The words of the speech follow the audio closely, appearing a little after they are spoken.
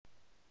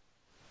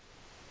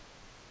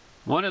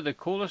One of the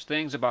coolest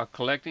things about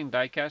collecting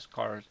die-cast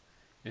cars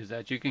is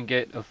that you can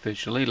get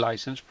officially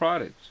licensed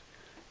products.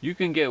 You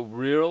can get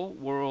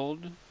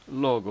real-world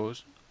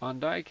logos on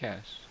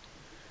die-cast.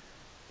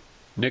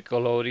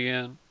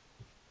 Nickelodeon,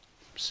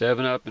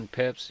 7-Up and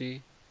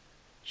Pepsi,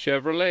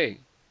 Chevrolet.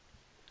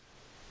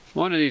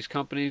 One of these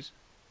companies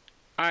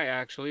I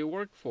actually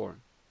work for.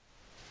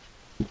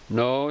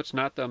 No, it's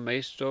not the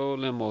Maestro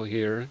limo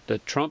here, the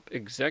Trump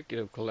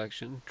Executive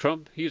Collection.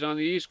 Trump, he's on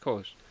the East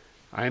Coast.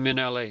 I'm in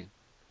LA.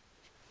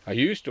 I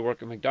used to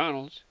work at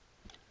McDonald's.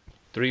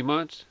 3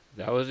 months,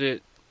 that was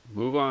it.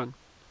 Move on.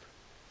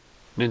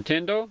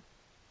 Nintendo?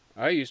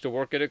 I used to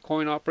work at a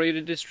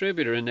coin-operated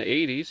distributor in the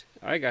 80s.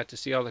 I got to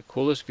see all the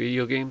coolest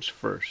video games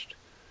first.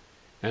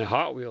 And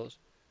Hot Wheels.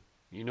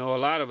 You know, a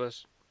lot of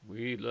us,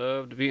 we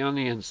love to be on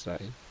the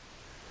inside.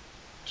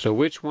 So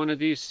which one of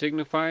these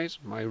signifies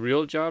my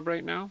real job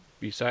right now,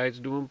 besides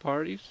doing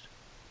parties?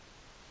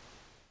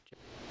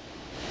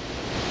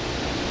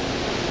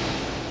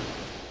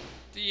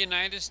 The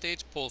United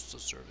States Postal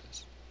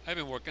Service. I've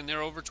been working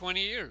there over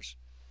 20 years.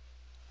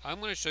 I'm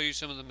going to show you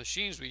some of the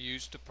machines we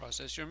use to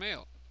process your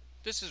mail.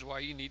 This is why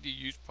you need to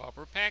use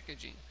proper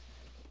packaging.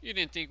 You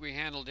didn't think we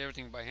handled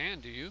everything by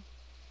hand, do you?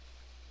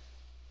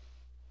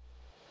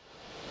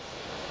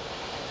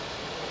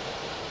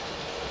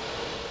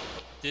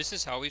 This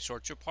is how we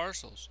sort your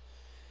parcels.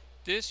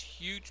 This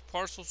huge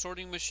parcel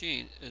sorting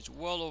machine is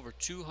well over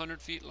 200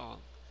 feet long,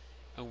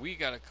 and we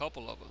got a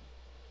couple of them.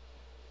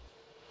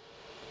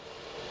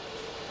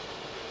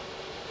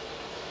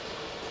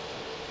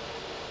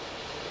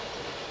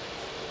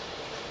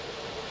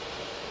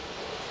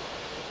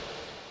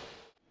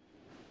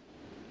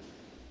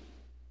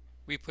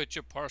 We put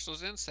your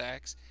parcels in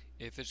sacks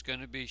if it's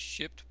going to be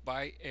shipped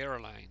by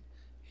airline.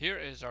 Here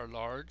is our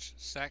large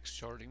sack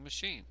sorting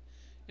machine.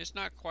 It's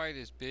not quite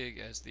as big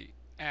as the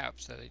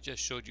apps that I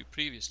just showed you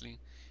previously,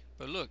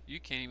 but look, you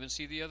can't even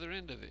see the other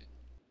end of it.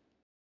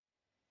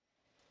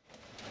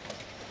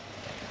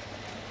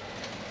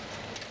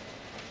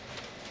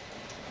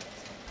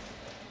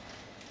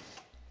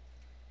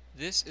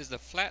 This is the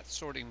flat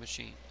sorting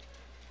machine.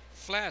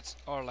 Flats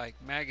are like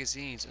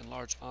magazines in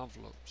large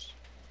envelopes.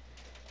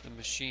 The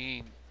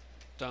machine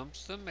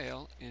dumps the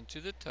mail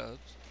into the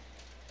tubs.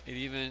 It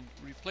even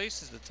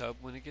replaces the tub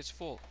when it gets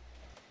full.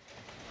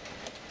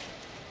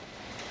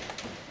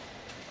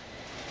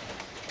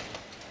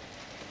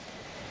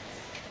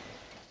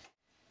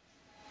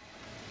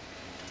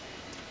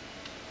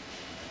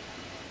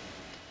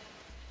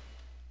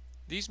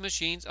 These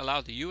machines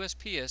allow the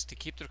USPS to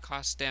keep their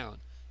costs down,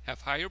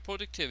 have higher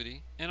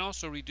productivity, and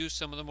also reduce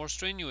some of the more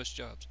strenuous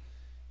jobs.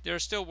 There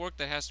is still work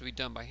that has to be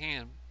done by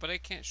hand, but I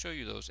can't show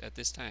you those at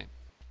this time.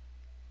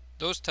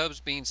 Those tubs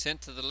being sent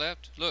to the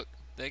left, look,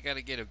 they got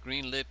to get a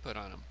green lid put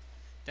on them.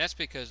 That's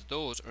because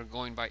those are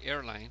going by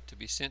airline to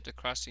be sent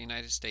across the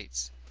United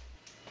States.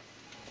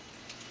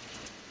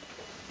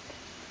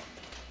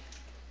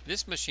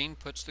 This machine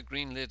puts the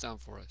green lids on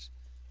for us.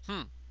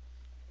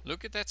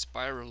 Look at that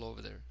spiral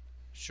over there.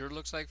 Sure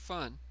looks like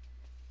fun.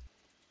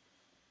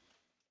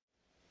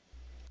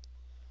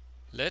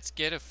 Let's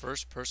get a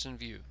first-person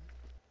view.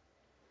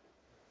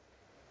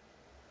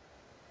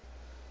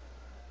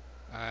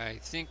 I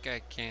think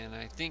I can,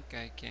 I think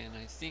I can,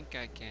 I think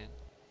I can.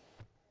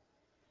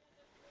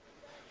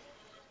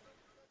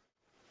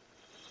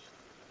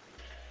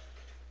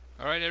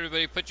 Alright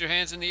everybody, put your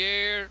hands in the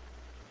air.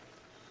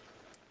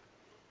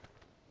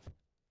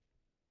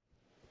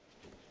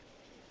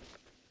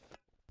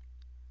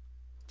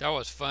 That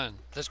was fun.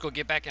 Let's go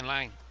get back in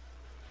line.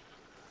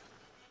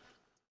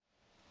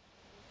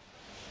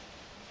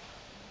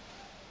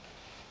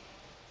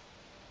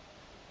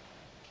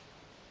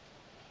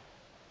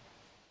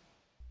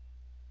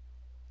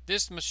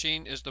 This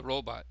machine is the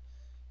robot.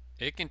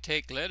 It can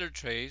take letter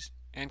trays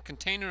and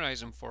containerize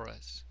them for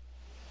us.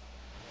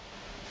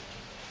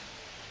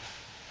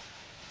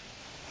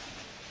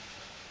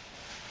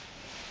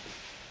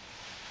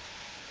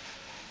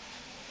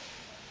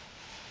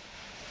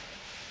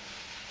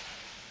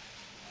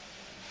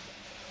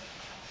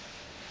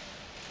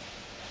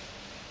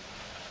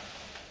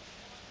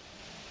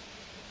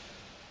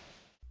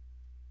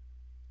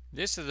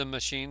 This is the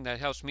machine that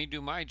helps me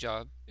do my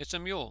job. It's a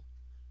Mule.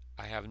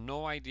 I have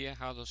no idea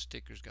how those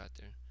stickers got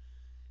there.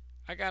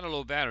 I got a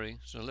low battery,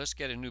 so let's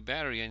get a new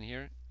battery in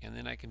here and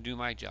then I can do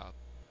my job.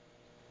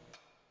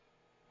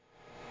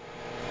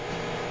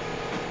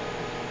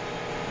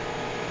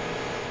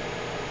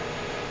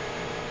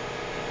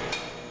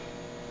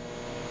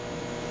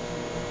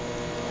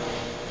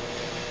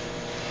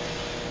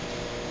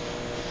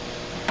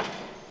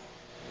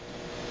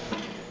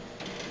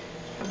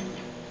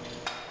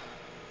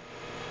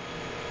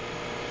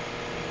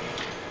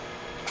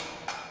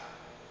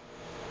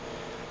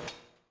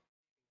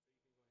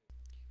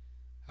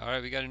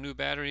 Alright, we got a new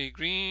battery,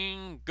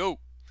 green, go!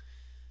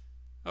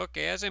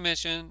 Okay, as I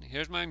mentioned,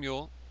 here's my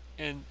Mule,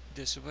 and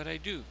this is what I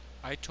do.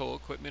 I tow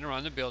equipment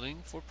around the building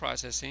for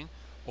processing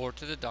or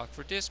to the dock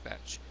for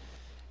dispatch.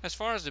 As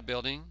far as the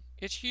building,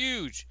 it's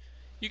huge.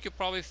 You could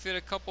probably fit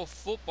a couple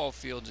football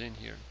fields in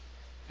here.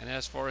 And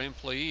as for our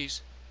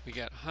employees, we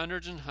got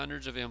hundreds and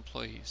hundreds of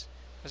employees.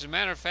 As a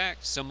matter of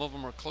fact, some of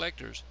them are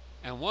collectors,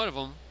 and one of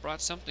them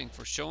brought something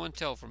for show and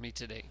tell for me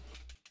today.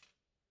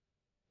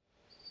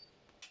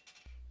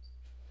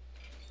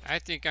 I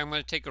think I'm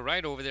going to take a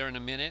ride over there in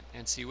a minute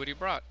and see what he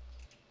brought.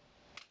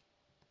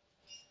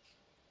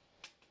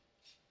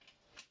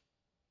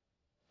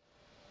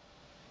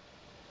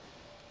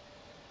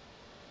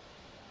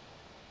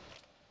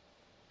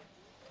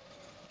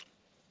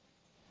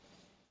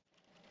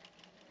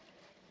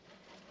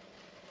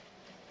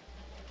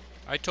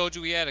 I told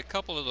you we had a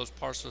couple of those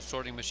parcel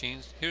sorting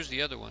machines. Here's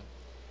the other one.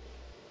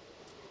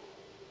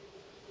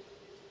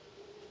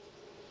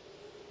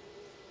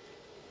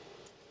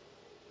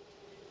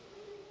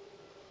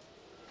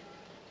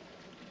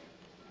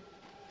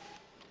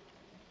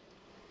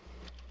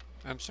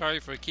 I'm sorry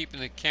for keeping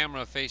the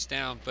camera face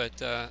down,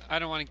 but I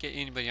don't want to get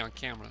anybody on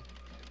camera.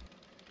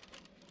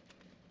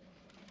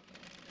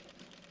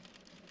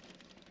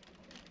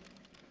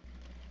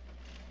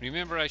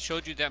 Remember I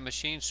showed you that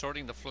machine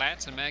sorting the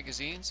flats and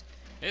magazines?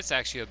 It's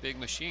actually a big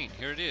machine.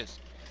 Here it is.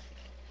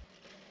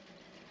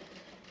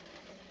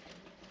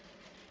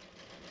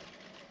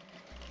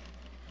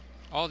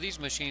 All these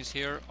machines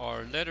here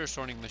are letter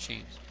sorting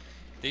machines.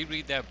 They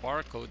read that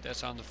barcode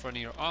that's on the front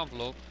of your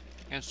envelope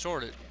and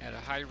sort it at a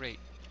high rate.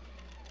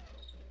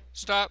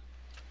 Stop!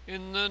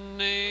 In the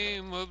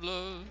name of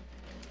love.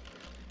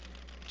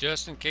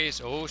 Just in case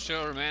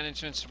OSHA or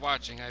management's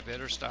watching, I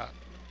better stop.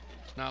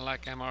 It's not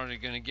like I'm already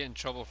going to get in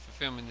trouble for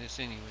filming this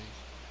anyways.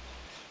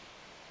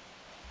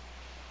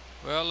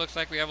 Well, looks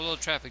like we have a little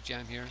traffic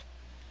jam here.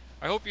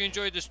 I hope you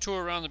enjoyed this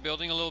tour around the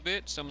building a little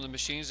bit, some of the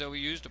machines that we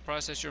use to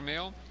process your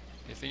mail.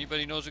 If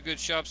anybody knows a good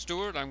shop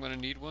steward, I'm going to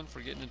need one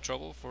for getting in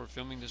trouble for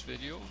filming this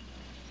video.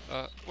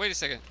 Wait a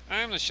second,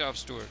 I'm the shop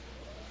steward.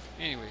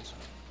 Anyways,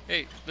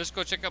 hey, let's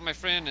go check out my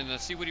friend and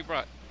see what he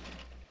brought.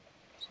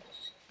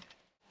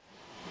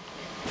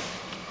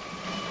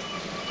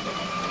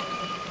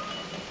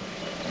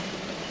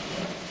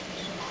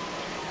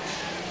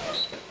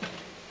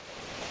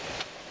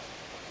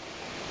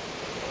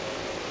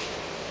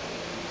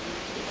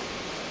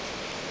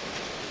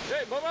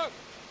 Hey, Bubba!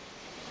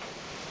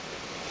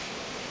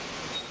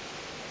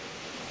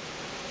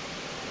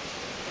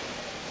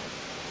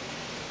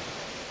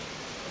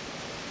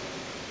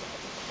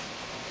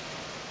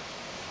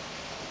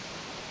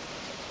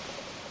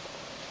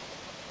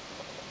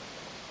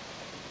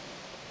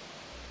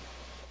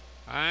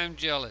 I'm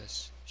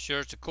jealous.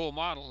 Sure, it's a cool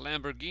model,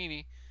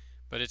 Lamborghini,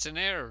 but it's an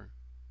error.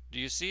 Do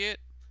you see it?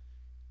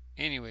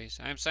 Anyways,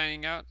 I'm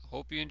signing out.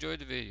 Hope you enjoyed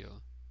the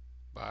video.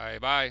 Bye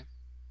bye.